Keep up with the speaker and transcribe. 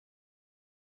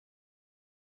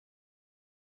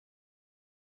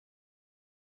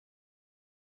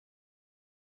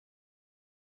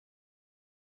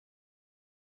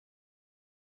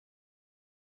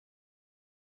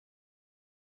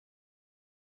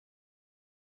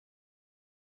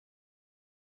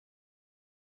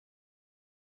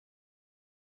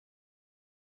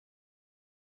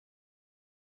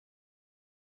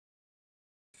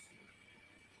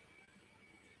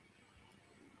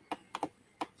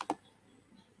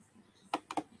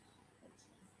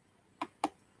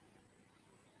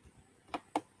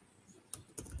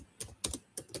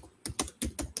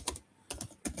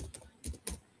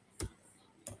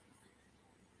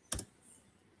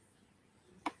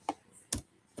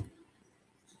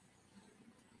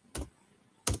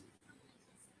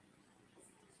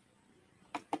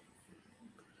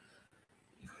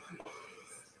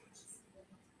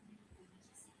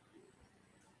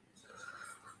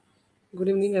Good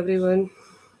evening, everyone.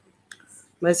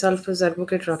 Myself is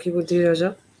Advocate Rakhi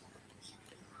Budhiraja.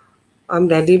 I'm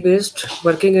Delhi-based,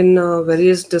 working in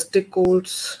various district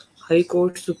courts, High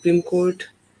Court, Supreme Court,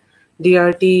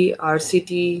 DRT,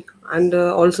 RCT, and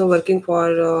also working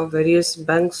for various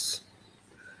banks.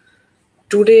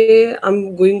 Today,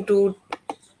 I'm going to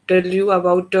tell you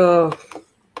about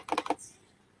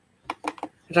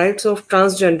rights of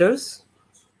transgenders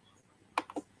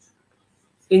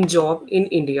in job in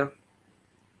India.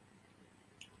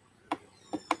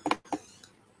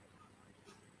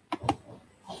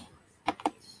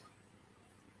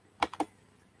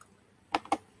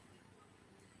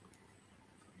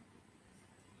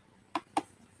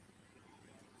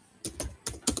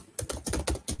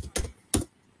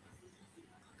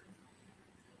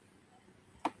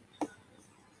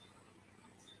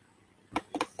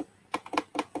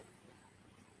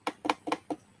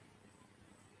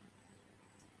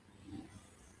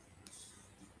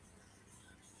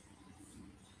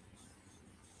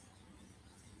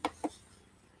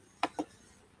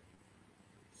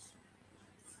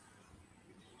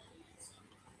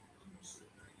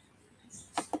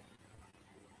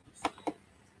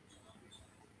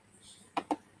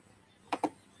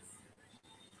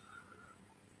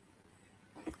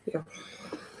 Yeah.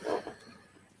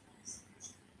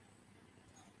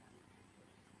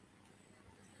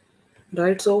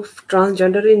 Rights of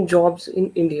transgender in jobs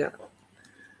in India.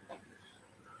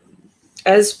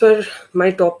 As per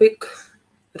my topic,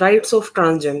 rights of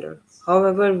transgender.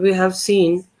 However, we have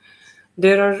seen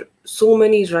there are so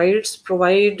many rights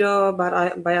provided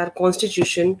by our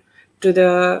constitution to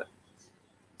the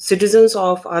citizens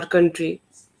of our country,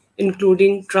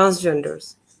 including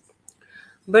transgenders.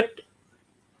 But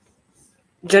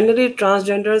generally,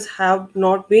 transgenders have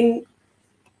not been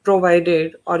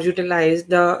provided or utilized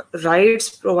the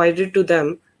rights provided to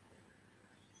them,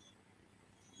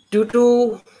 due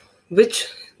to which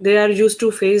they are used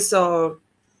to face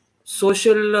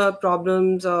social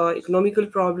problems, economical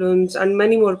problems, and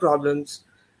many more problems.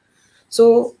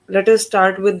 So let us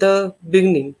start with the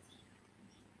beginning.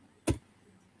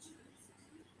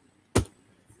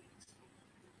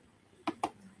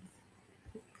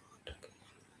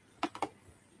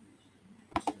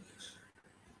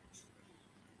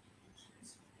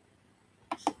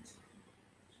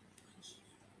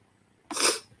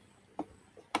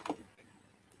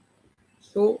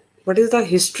 So, what is the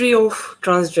history of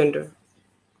transgender?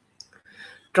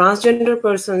 Transgender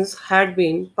persons had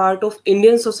been part of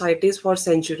Indian societies for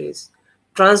centuries.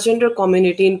 Transgender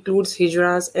community includes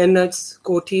Hijras, Ennats,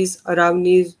 Kothis,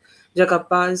 Aravnis,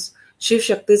 Jakappas, Shiv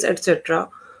Shaktis, etc.,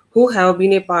 who have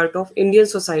been a part of Indian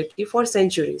society for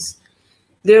centuries.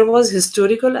 There was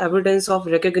historical evidence of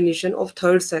recognition of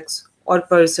third sex or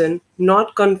person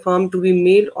not confirmed to be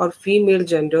male or female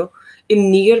gender in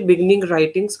near beginning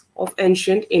writings of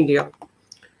ancient India.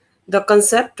 The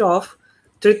concept of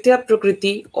Tritya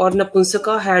Prakriti or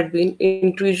Napunsaka had been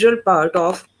an integral part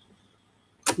of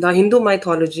the Hindu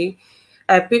mythology,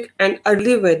 epic and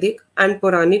early Vedic and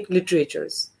Puranic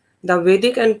literatures. The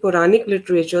Vedic and Puranic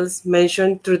literatures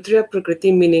mention Tritiya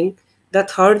Prakriti meaning the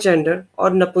third gender or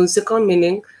Napunsaka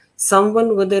meaning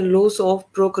someone with a loss of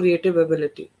procreative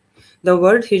ability. The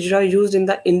word hijra used in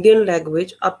the Indian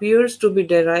language appears to be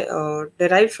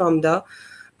derived from the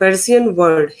Persian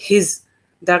word his,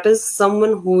 that is,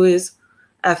 someone who is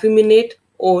effeminate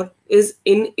or is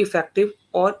ineffective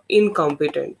or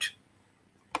incompetent.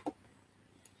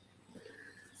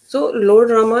 So, Lord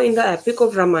Rama in the epic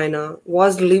of Ramayana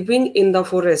was living in the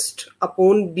forest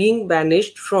upon being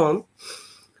banished from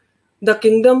the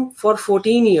kingdom for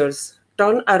 14 years,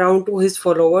 turned around to his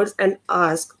followers and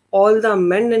asked all the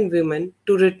men and women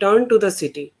to return to the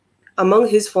city. Among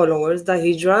his followers, the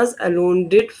Hijras alone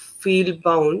did feel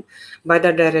bound by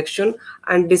the direction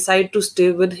and decide to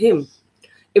stay with him.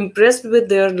 Impressed with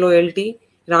their loyalty,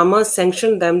 Rama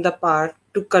sanctioned them the power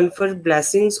to confer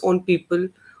blessings on people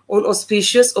on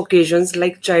auspicious occasions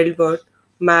like childbirth,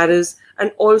 marriage,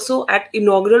 and also at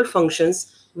inaugural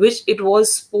functions, which it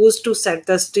was supposed to set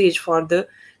the stage for the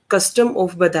custom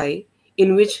of Badai,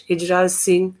 in which Hijras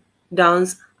sing,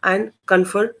 dance, and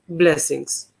confer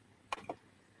blessings.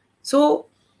 So,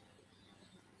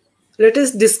 let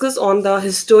us discuss on the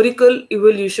historical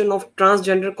evolution of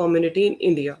transgender community in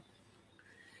India.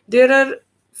 There are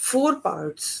four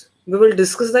parts. We will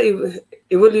discuss the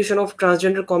evolution of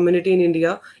transgender community in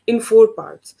India in four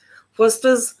parts. First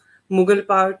is Mughal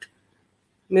part,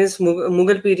 means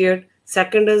Mughal period.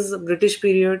 Second is British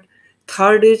period.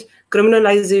 Third is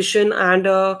criminalization and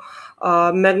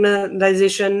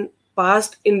marginalization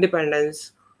past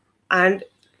independence. And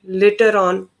later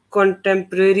on,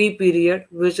 contemporary period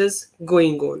which is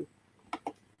going on.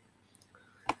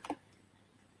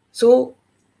 So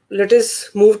let us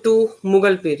move to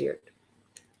Mughal period.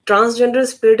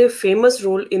 Transgenders played a famous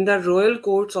role in the royal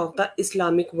courts of the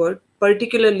Islamic world,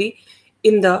 particularly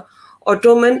in the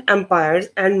Ottoman empires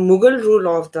and Mughal rule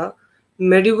of the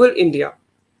medieval India.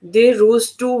 They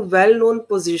rose to well known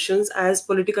positions as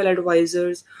political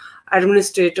advisors,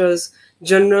 administrators,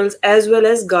 generals, as well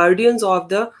as guardians of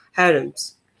the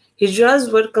harems.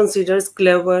 Hijras were considered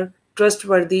clever,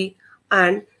 trustworthy,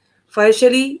 and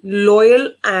financially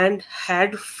loyal and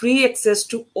had free access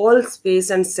to all space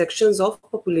and sections of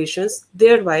populations,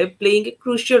 thereby playing a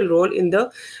crucial role in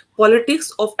the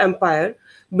politics of empire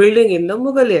building in the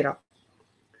Mughal era.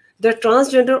 The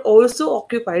transgender also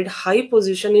occupied high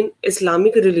position in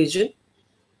Islamic religion,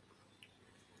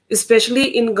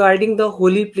 especially in guarding the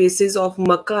holy places of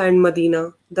Mecca and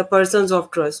Medina, the persons of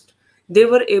trust. They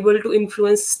were able to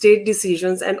influence state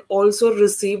decisions and also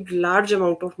received large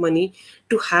amount of money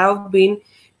to have been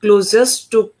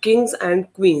closest to kings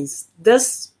and queens.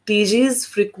 Thus, TGs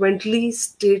frequently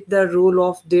state the role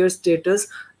of their status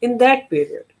in that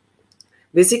period.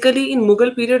 Basically, in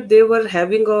Mughal period, they were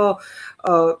having a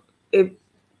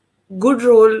good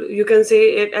role, you can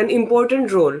say an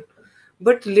important role.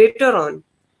 But later on,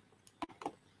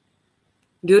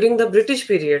 during the British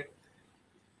period,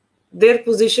 their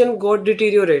position got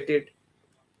deteriorated.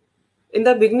 In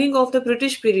the beginning of the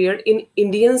British period, in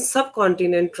Indian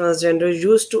subcontinent, transgenders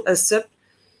used to accept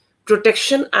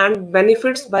protection and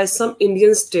benefits by some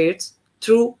Indian states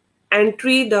through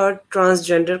entry the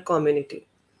transgender community.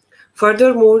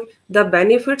 Furthermore, the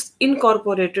benefits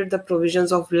incorporated the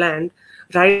provisions of land,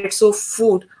 rights of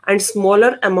food, and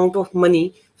smaller amount of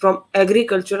money from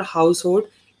agricultural household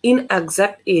in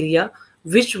exact area,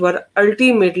 which were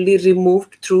ultimately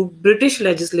removed through British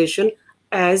legislation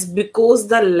as because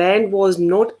the land was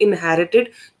not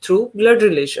inherited through blood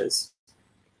relations.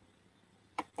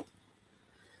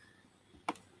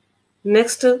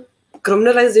 Next,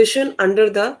 criminalization under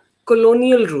the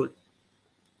colonial rule.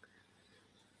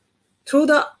 Through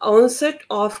the onset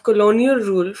of colonial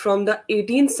rule from the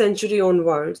 18th century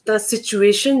onwards, the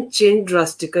situation changed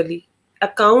drastically.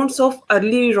 Accounts of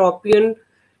early European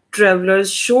travelers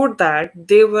showed that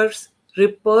they were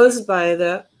repulsed by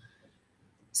the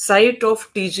sight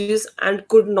of TGs and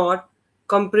could not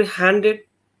comprehend it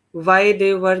why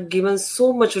they were given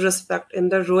so much respect in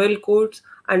the royal courts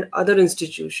and other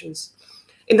institutions.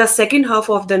 In the second half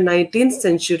of the 19th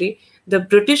century, the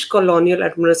British colonial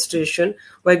administration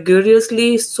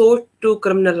vigorously sought to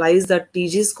criminalize the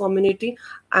TGs community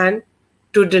and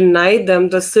to deny them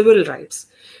the civil rights.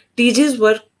 TGs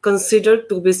were considered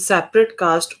to be separate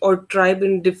caste or tribe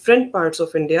in different parts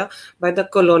of India by the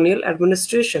colonial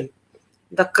administration.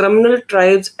 The Criminal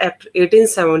Tribes Act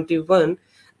 1871,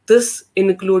 this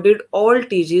included all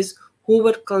TGs who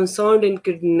were concerned in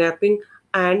kidnapping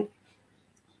and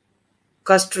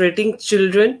castrating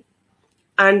children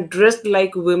and dressed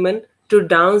like women to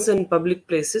dance in public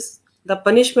places. The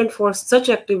punishment for such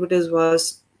activities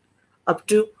was up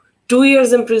to 2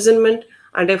 years imprisonment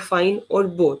and a fine or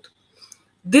both.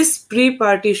 This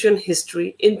pre-partition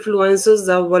history influences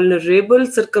the vulnerable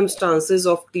circumstances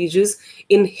of TGs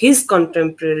in his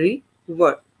contemporary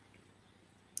work.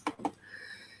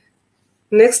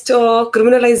 Next,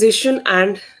 criminalization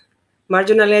and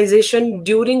marginalization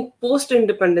during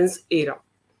post-independence era.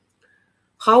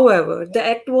 However, the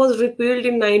act was repealed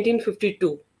in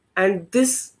 1952 and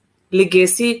this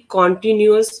legacy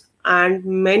continues and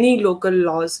many local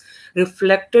laws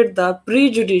reflected the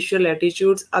prejudicial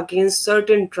attitudes against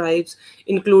certain tribes,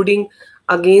 including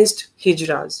against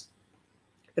Hijras.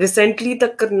 Recently, the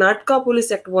Karnataka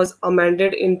Police Act was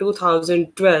amended in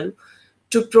 2012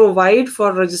 to provide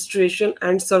for registration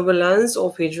and surveillance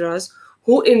of Hijras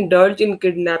who indulge in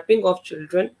kidnapping of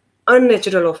children,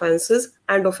 unnatural offences,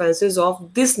 and offences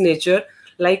of this nature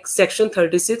like Section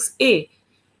 36A.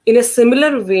 In a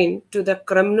similar vein to the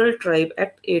Criminal Tribe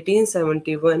Act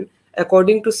 1871,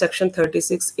 according to Section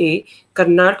 36A,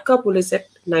 Karnataka Police Act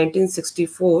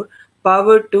 1964,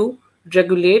 power to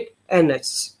regulate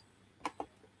NH.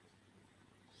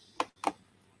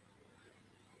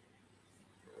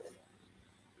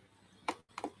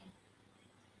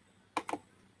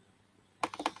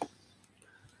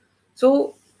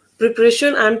 So,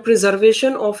 preparation and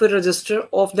preservation of a register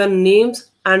of the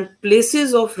names and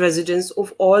places of residence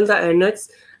of all the annex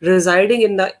residing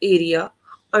in the area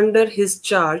under his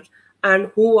charge and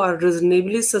who are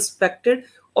reasonably suspected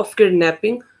of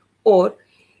kidnapping or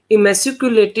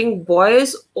emasculating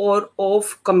boys or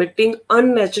of committing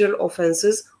unnatural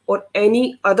offences or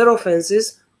any other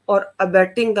offences or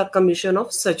abetting the commission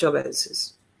of such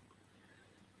offences.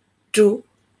 2.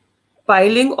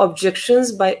 Piling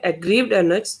objections by aggrieved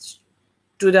annexed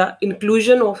to the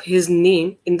inclusion of his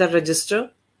name in the register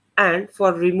and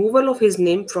for removal of his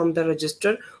name from the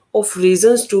register of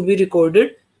reasons to be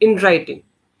recorded in writing.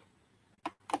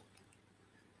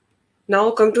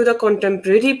 Now come to the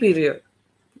contemporary period.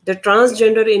 The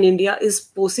transgender in India is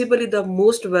possibly the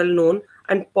most well-known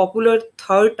and popular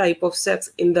third type of sex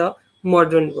in the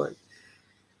modern world.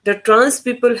 The trans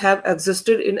people have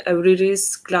existed in every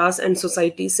race, class, and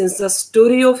society since the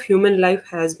story of human life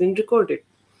has been recorded.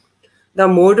 The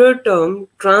modern term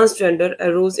transgender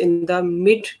arose in the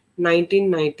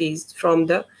mid-1990s from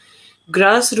the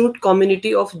grassroots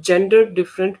community of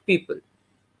gender-different people.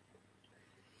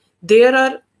 There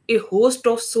are a host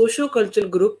of socio-cultural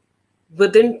groups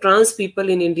within trans people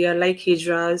in India like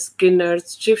Hijras,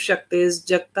 Kinnars, Shiv Shaktis,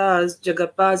 Jagtas,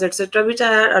 Jagappas, etc., which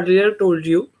I had earlier told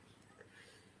you.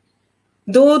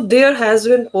 Though there has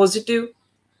been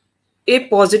a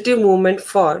positive movement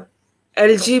for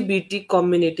LGBT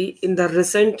community in the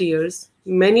recent years,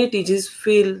 many teachers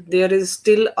feel there is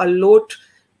still a lot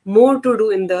more to do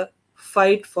in the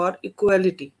fight for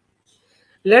equality.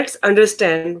 Let's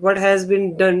understand what has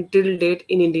been done till date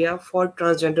in India for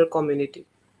transgender community.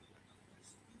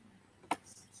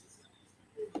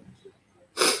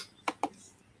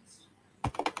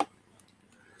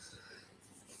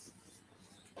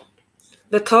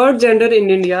 The third gender in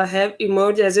India have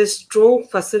emerged as a strong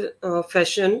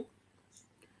fashion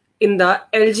in the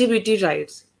LGBT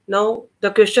rights. Now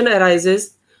the question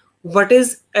arises, what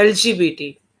is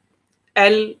LGBT?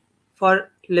 L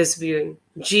for lesbian,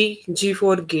 G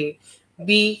for gay,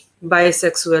 B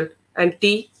bisexual, and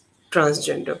T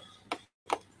transgender.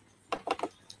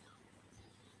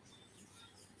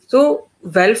 So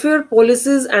welfare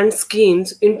policies and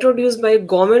schemes introduced by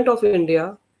Government of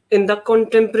India in the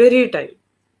contemporary time,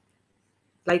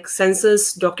 like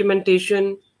census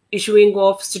documentation, issuing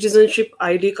of citizenship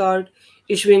ID card,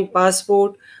 issuing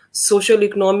passport, social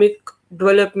economic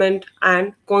development,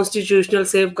 and constitutional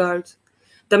safeguards.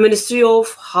 The Ministry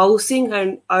of Housing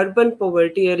and Urban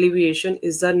Poverty Alleviation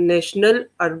is the National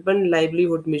Urban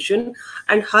Livelihood Mission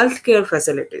and Healthcare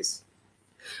Facilities.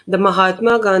 The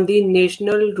Mahatma Gandhi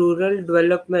National Rural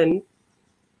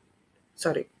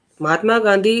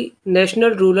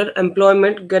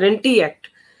Employment Guarantee Act,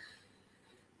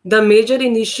 the major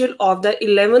initial of the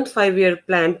 11th five-year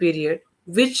plan period,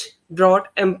 which brought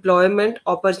employment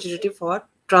opportunity for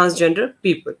transgender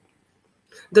people.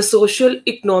 The social,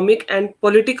 economic, and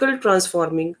political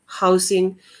transforming,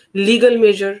 housing, legal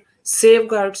measure,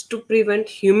 safeguards to prevent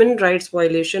human rights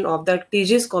violation of the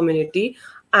TGS community,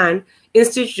 and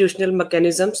institutional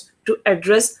mechanisms to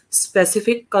address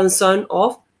specific concern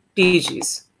of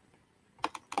TGs.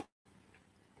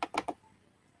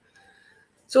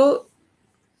 So,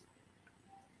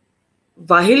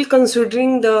 while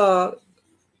considering the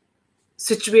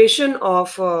situation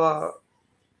of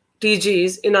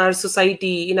TGs in our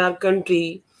society, in our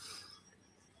country,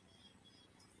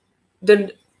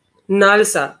 the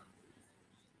NALSA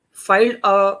filed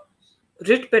a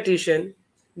writ petition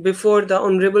before the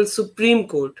Honorable Supreme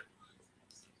Court,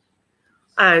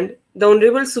 and the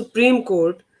Honorable Supreme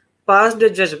Court passed a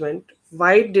judgment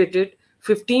white dated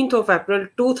 15th of April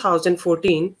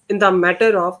 2014 in the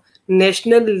matter of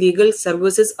National Legal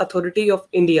Services Authority of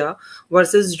India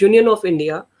versus Union of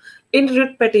India in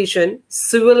writ petition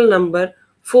civil number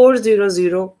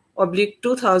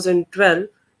 400/2012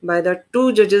 by the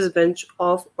two judges bench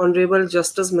of Honorable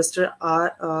Justice Mr.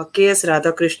 K.S.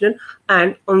 Radhakrishnan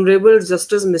and Honorable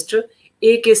Justice Mr.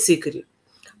 A.K. Sikri,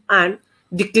 and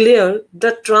declare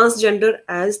the transgender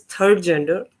as third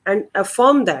gender and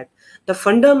affirm that the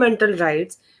fundamental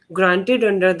rights granted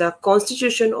under the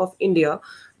Constitution of India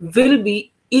will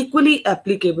be equally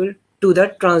applicable to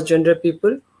the transgender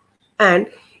people and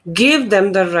gave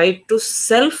them the right to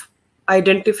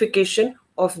self-identification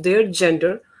of their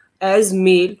gender as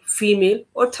male, female,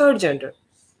 or third gender.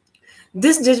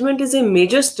 This judgment is a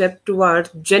major step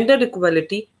towards gender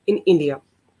equality in India.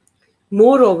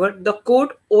 Moreover, the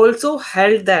court also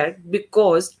held that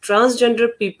because transgender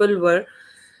people were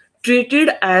treated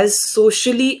as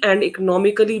socially and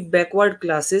economically backward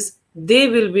classes, they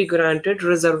will be granted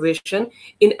reservation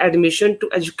in admission to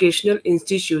educational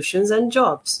institutions and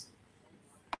jobs.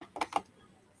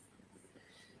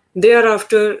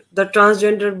 Thereafter, the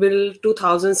Transgender Bill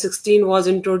 2016 was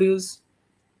introduced.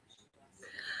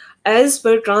 As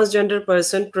per Transgender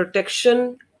Person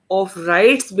Protection of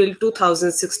Rights Bill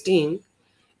 2016,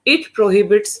 it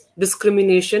prohibits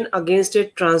discrimination against a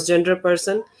transgender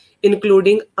person,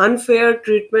 including unfair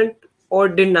treatment or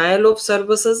denial of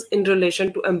services in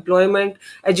relation to employment,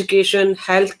 education,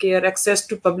 healthcare, access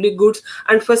to public goods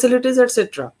and facilities,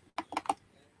 etc.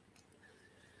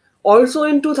 Also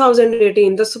in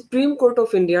 2018, the Supreme Court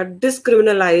of India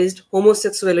discriminalized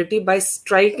homosexuality by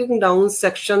striking down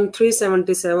Section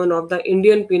 377 of the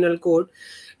Indian Penal Code,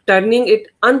 turning it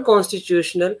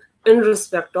unconstitutional in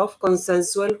respect of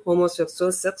consensual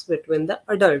homosexual sex between the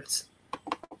adults.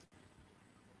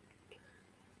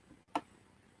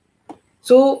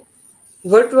 So,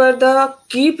 what were the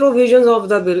key provisions of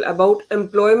the bill about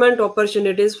employment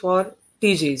opportunities for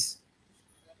TGs?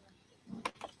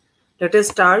 Let us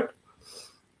start.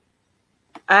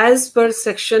 As per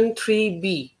Section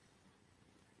 3B,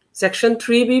 Section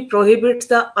 3B prohibits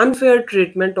the unfair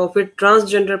treatment of a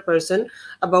transgender person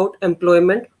about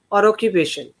employment or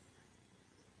occupation.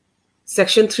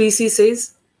 Section 3C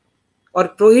says, or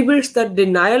prohibits the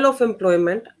denial of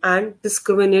employment and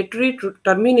discriminatory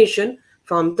termination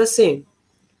from the same.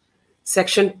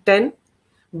 Section 10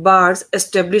 bars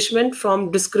establishment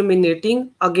from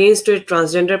discriminating against a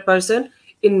transgender person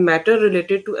in matter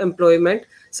related to employment,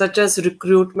 such as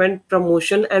recruitment,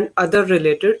 promotion, and other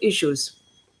related issues.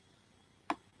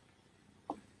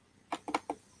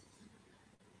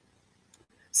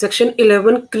 Section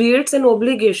 11 creates an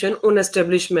obligation on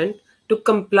establishment to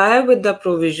comply with the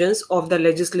provisions of the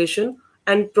legislation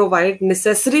and provide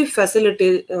necessary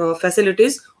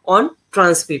facilities on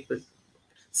trans people.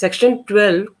 Section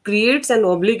 12 creates an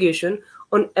obligation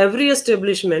on every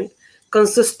establishment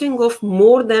consisting of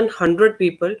more than 100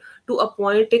 people to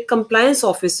appoint a compliance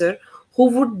officer who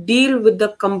would deal with the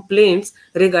complaints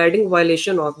regarding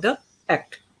violation of the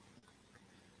Act.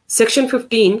 Section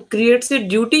 15 creates a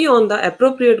duty on the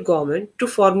appropriate government to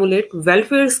formulate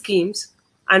welfare schemes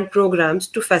and programs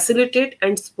to facilitate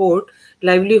and support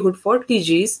livelihood for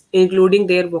TGs, including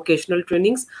their vocational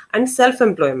trainings and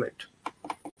self-employment.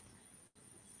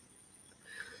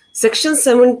 Section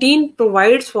 17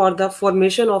 provides for the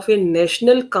formation of a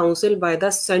national council by the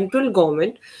central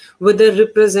government with a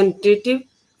representative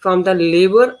from the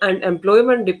Labour and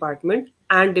Employment Department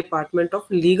and Department of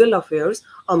Legal Affairs,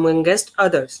 amongst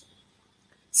others.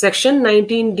 Section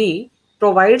 19D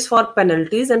provides for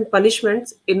penalties and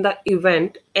punishments in the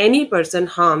event any person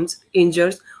harms,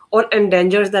 injures, or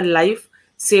endangers the life,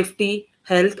 safety,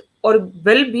 health, or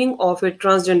well-being of a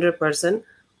transgender person,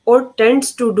 or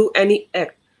tends to do any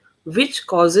act which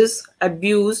causes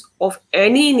abuse of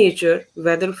any nature,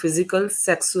 whether physical,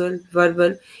 sexual,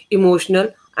 verbal,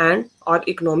 emotional, and or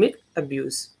economic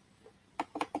abuse.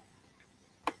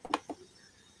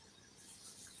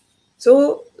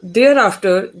 So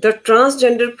thereafter, the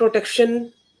Transgender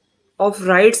Protection of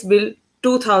Rights Bill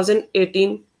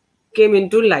 2018 came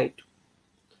into light.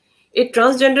 A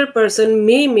transgender person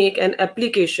may make an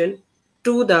application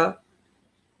to the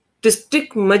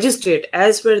district magistrate.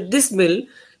 As per this bill,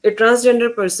 a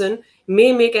transgender person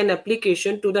may make an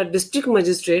application to the district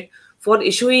magistrate for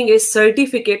issuing a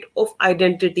certificate of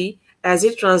identity as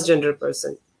a transgender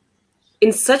person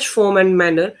in such form and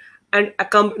manner and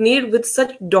accompanied with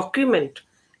such document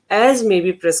as may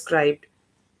be prescribed,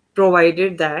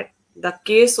 provided that the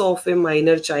case of a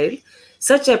minor child,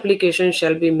 such application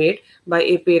shall be made by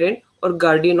a parent or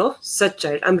guardian of such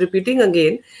child. I'm repeating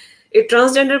again, a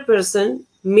transgender person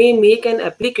may make an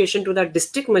application to the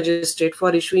district magistrate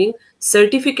for issuing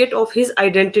certificate of his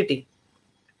identity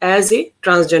as a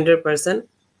transgender person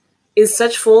in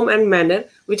such form and manner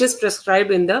which is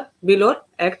prescribed in the bill or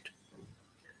act,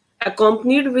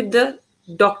 accompanied with the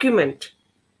document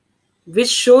which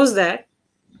shows that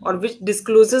or which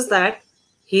discloses that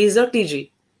he is a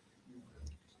TG.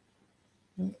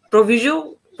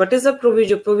 Proviso, what is the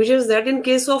proviso? Proviso is that in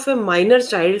case of a minor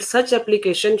child, such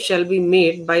application shall be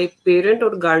made by parent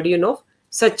or guardian of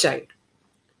such child.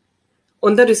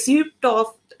 On the receipt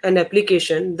of an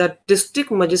application, the district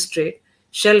magistrate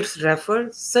shall refer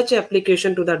such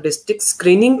application to the district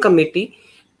screening committee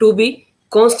to be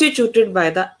constituted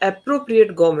by the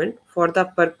appropriate government for the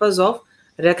purpose of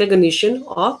recognition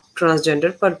of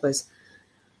transgender purpose.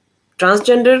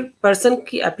 Transgender person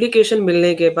की application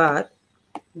मिलने के बाद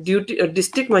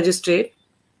district magistrate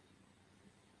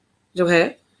जो है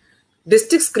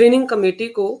district screening committee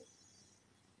को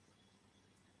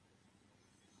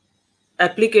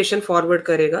application forward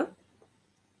करेगा.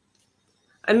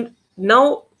 And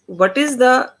now what is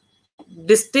the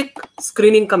district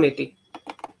screening committee?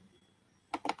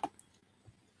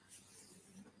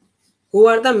 Who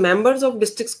are the members of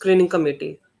district screening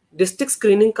committee? District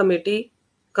screening committee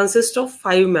consists of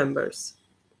 5 members.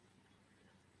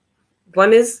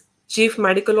 One is chief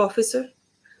medical officer.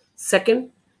 Second,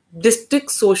 district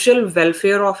social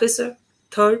welfare officer.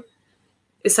 Third,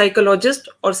 a psychologist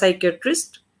or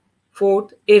psychiatrist.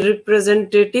 Fourth, a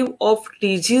representative of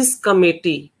TG's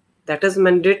committee. That is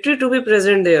mandatory to be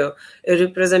present there. A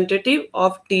representative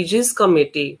of TG's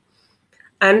committee.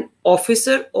 An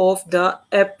officer of the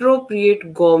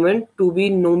appropriate government to be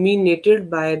nominated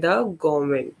by the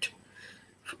government.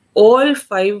 All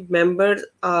 5 members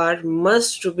are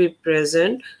must to be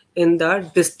present in the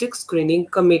district screening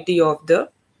committee of the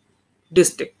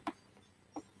district.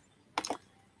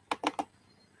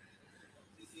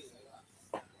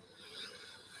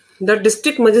 The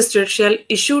district magistrate shall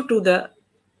issue to the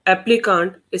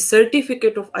applicant a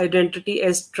certificate of identity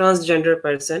as transgender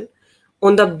person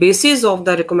on the basis of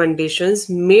the recommendations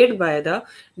made by the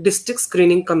district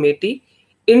screening committee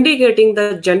indicating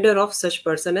the gender of such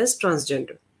person as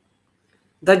transgender.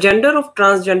 The gender of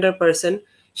transgender person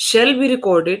shall be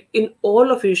recorded in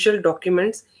all official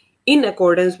documents in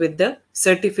accordance with the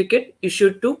certificate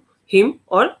issued to him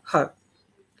or her.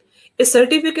 A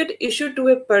certificate issued to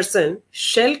a person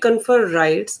shall confer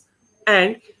rights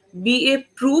and be a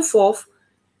proof of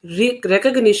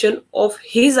recognition of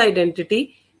his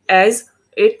identity as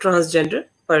a transgender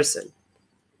person.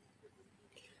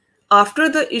 After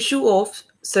the issue of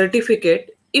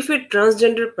certificate, if a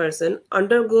transgender person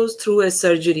undergoes through a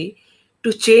surgery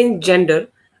to change gender,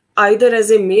 either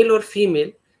as a male or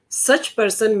female, such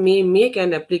person may make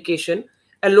an application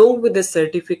along with a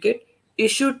certificate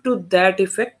issued to that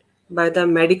effect by the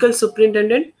medical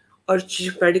superintendent or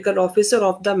chief medical officer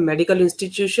of the medical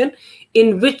institution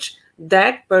in which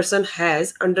that person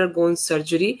has undergone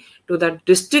surgery to the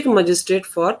district magistrate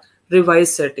for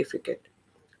revised certificate.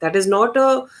 That is not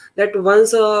that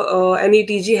once any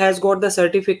TG has got the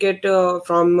certificate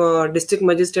from district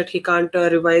magistrate, he can't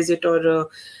revise it, or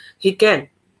he can.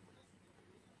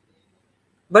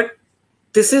 But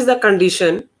this is the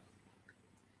condition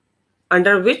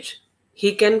under which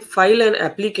he can file an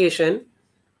application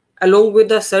along with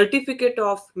the certificate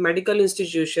of medical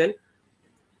institution.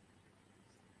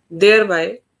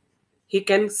 Thereby, he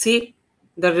can seek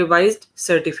the revised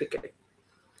certificate.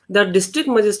 The district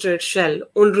magistrate shall,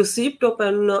 on receipt of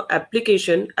an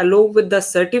application along with the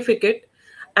certificate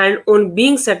and on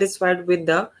being satisfied with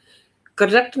the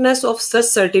correctness of such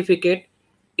certificate,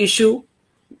 issue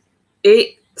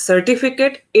a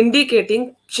certificate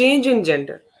indicating change in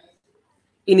gender.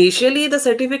 Initially, the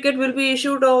certificate will be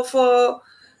issued of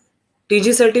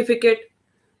TG certificate.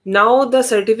 Now the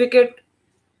certificate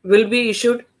will be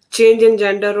issued change in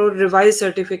gender or revised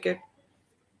certificate.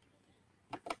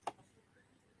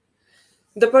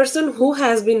 The person who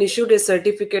has been issued a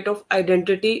certificate of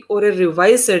identity or a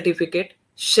revised certificate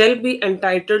shall be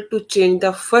entitled to change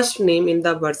the first name in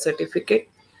the birth certificate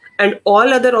and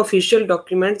all other official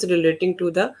documents relating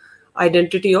to the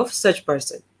identity of such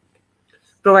person,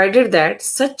 provided that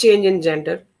such change in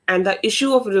gender and the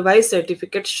issue of revised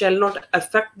certificate shall not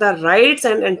affect the rights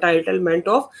and entitlement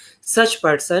of such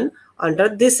person under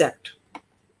this Act.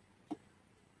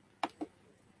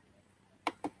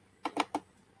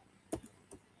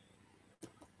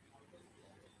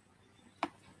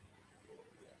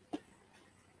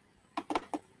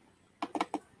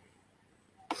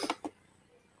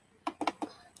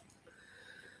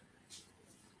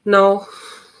 Now,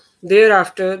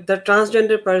 thereafter, the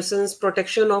Transgender Persons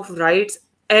Protection of Rights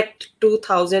Act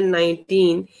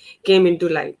 2019 came into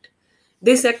light.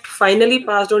 This act finally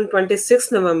passed on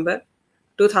 26 November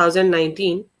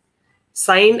 2019,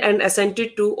 signed and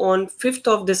assented to on 5th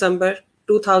of December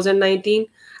 2019,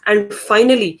 and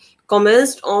finally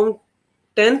commenced on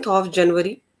 10th of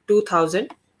January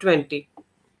 2020.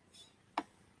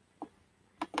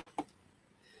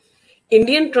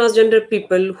 Indian transgender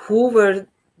people who were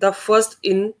the first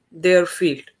in their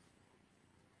field.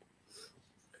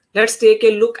 Let's take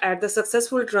a look at the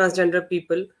successful transgender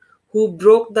people who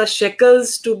broke the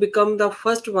shackles to become the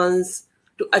first ones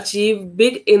to achieve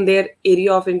big in their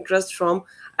area of interest, from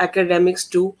academics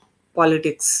to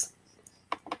politics.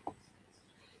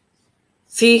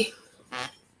 See,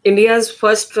 India's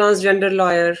first transgender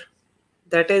lawyer,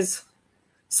 that is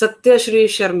Satyashri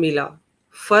Sharmila.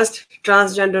 First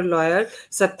transgender lawyer,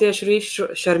 Satyashri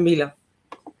Sharmila.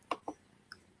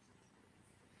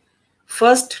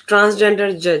 First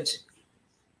transgender जज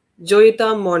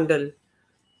जोइता मॉन्डल.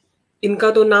 इनका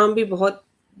तो नाम भी बहुत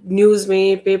news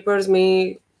में, papers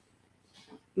में,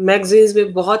 magazines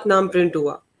में बहुत नाम प्रिंट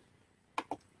हुआ.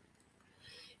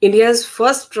 India's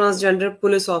first transgender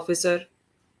police officer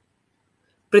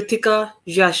पृथिका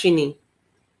याशिनी.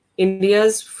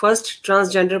 India's first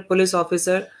transgender police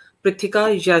officer पृथिका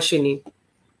याशिनी.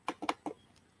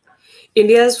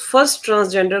 India's first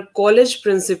transgender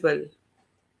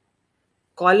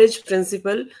college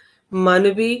principal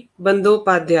Manavi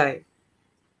Bandyopadhyay.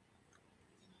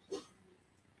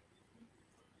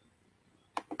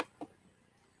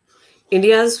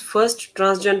 India's first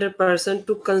transgender person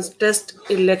to contest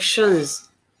elections.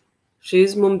 She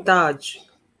is Mumtaz.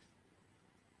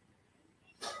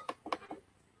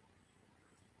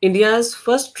 India's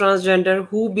first transgender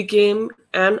who became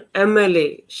an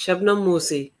MLA, Shabnam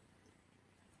Musi.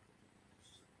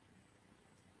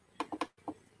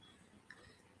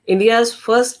 India's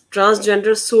first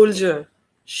transgender soldier,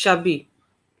 Shabi.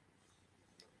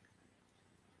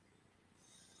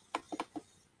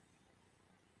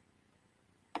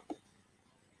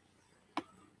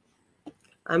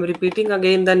 I'm repeating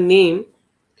again the name.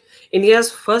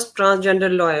 India's first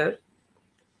transgender lawyer,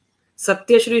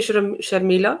 Satyashri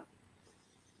Sharmila.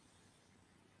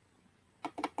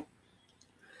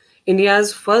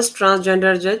 India's first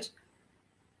transgender judge,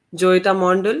 Joyita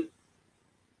Mondal.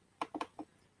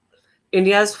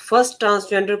 India's first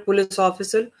transgender police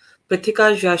officer,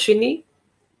 Prithika Jashini.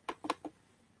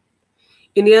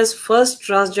 India's first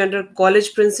transgender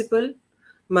college principal,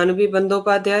 Manavi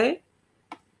Bandyopadhyay.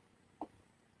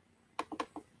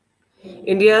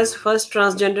 India's first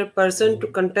transgender person to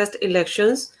contest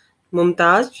elections,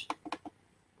 Mumtaz.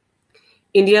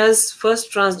 India's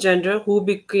first transgender who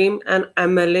became an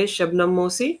MLA, Shabnam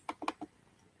Musi.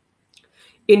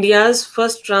 India's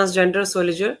first transgender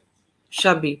soldier,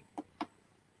 Shabi.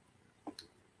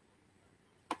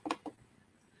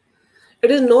 It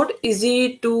is not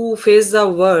easy to face the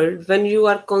world when you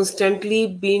are constantly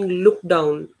being looked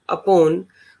down upon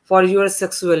for your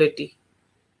sexuality.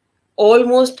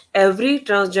 Almost every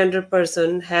transgender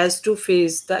person has to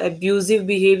face the abusive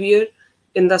behavior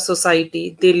in the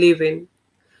society they live in.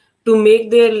 To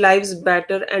make their lives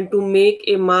better and to make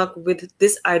a mark with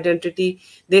this identity,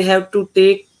 they have to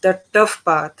take the tough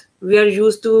path. We are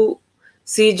used to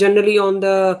see generally on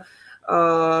the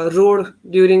road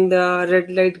during the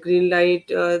red light, green light.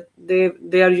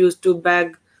 They are used to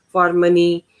beg for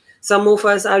money. Some of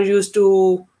us are used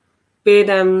to pay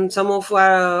them. Some of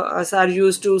us are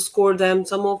used to scold them.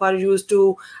 Some of us are used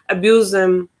to abuse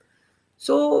them.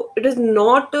 So it is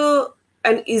not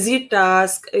an easy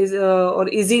task or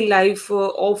easy life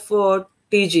of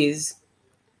TGs.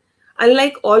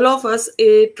 Unlike all of us,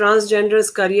 a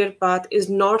transgender's career path is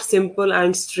not simple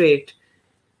and straight,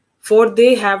 for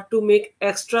they have to make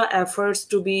extra efforts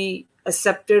to be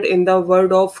accepted in the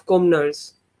world of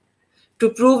commoners, to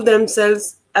prove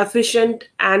themselves efficient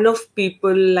enough.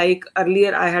 People like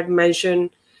earlier I had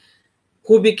mentioned,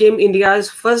 who became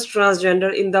India's first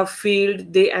transgender in the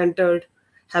field they entered,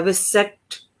 have a set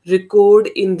record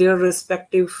in their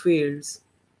respective fields.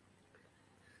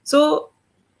 So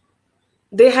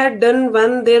they had done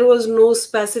when there was no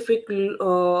specific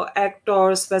act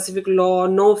or specific law,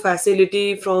 no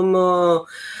facility from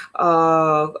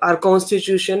our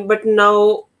constitution, but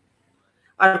now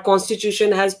our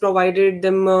constitution has provided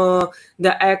them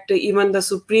the act. Even the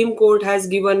Supreme Court has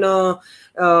given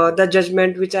the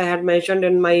judgment which I had mentioned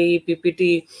in my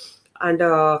PPT, and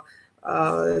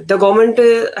the government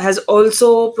has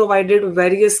also provided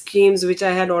various schemes which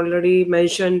I had already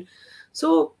mentioned.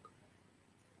 So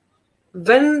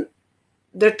when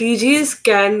the TGs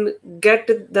can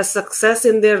get the success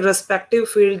in their respective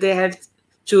field they had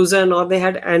chosen or they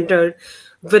had entered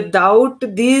without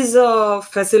these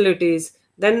facilities,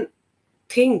 then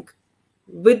think,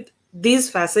 with these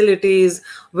facilities,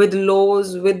 with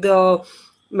laws, with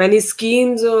many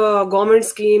schemes, government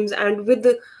schemes, and with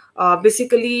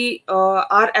basically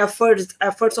our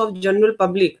efforts of general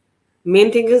public.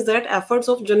 Main thing is that efforts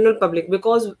of general public,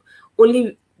 because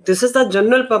only this is the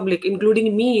general public,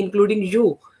 including me, including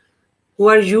you, who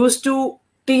are used to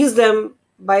tease them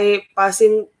by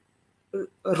passing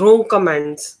wrong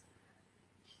comments.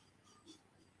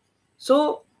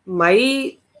 So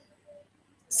my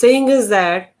saying is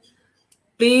that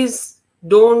please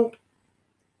don't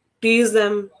tease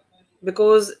them,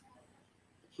 because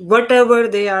whatever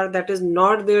they are, that is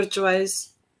not their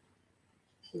choice.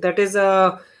 That is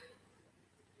a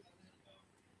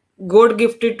God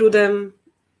gifted to them.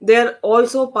 They are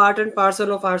also part and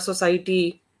parcel of our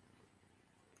society.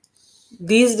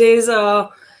 These days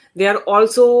they are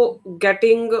also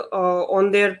getting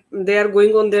they are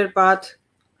going on their path,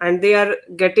 and they are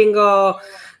getting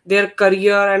their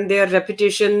career and their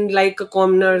reputation like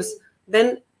commoners.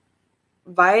 Then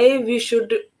why we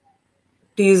should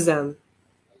tease them?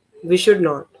 We should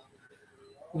not.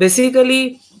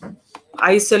 Basically,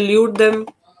 I salute them,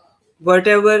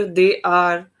 whatever they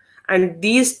are, and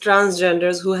these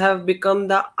transgenders who have become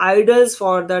the idols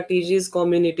for the TG's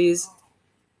communities.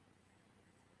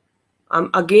 I'm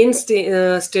again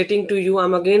stating to you,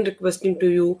 I'm again requesting to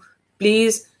you,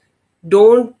 please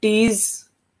don't tease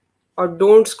or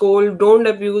don't scold, don't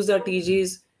abuse the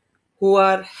TGs who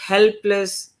are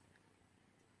helpless.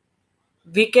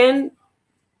 We can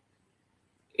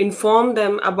inform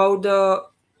them about the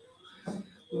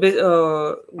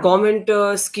government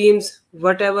schemes,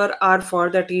 whatever are for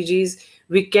the TGs.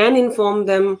 We can inform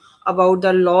them about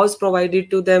the laws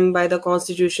provided to them by the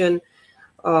Constitution.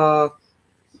 Uh,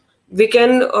 we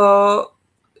can,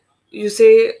 you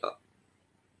say,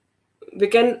 we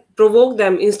can provoke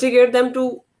them, instigate them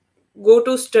to go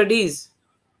to studies,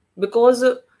 because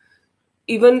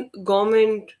even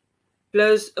government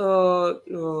plus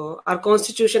our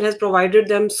constitution has provided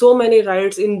them so many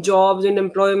rights in jobs, in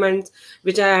employment,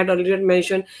 which I had earlier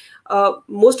mentioned.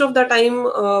 Most of the time,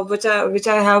 which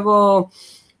I have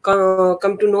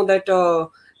come to know that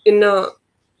in uh,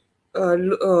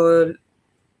 uh,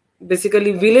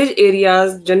 basically village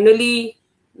areas, generally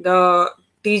the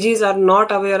TGs are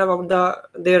not aware about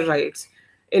their rights.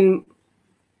 In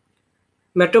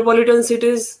metropolitan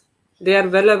cities, they are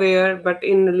well aware, but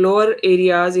in lower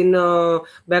areas, in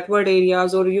backward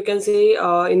areas, or you can say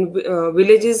in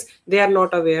villages, they are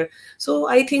not aware. So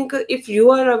I think if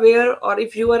you are aware, or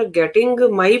if you are getting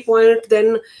my point,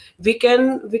 then we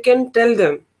can tell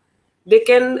them. They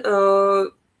can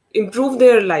improve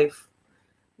their life.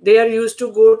 They are used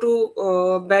to go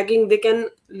to begging. They can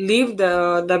leave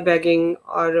the begging,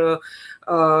 or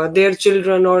their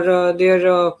children, or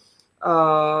their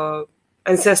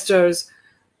ancestors.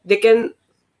 They can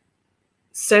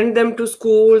send them to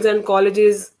schools and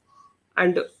colleges,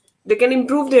 and they can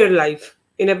improve their life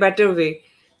in a better way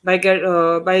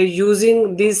by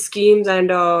using these schemes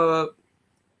and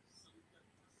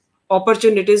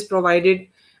opportunities provided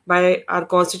by our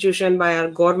constitution, by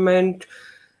our government.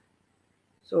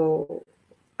 So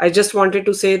I just wanted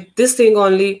to say this thing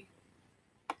only: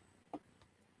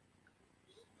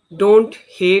 don't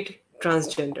hate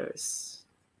transgenders.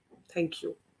 Thank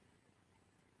you.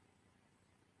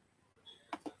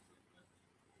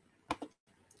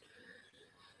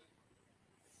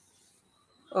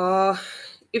 Uh,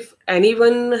 if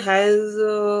anyone has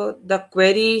the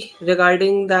query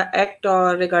regarding the act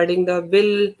or regarding the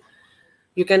bill,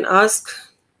 you can ask.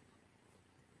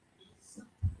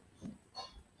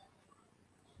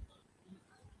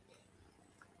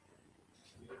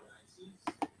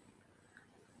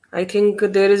 I think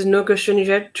there is no question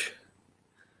yet.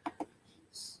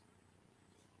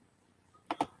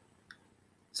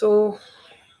 So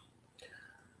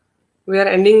we are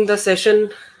ending the session.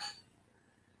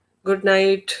 Good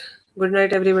night. Good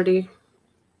night, everybody.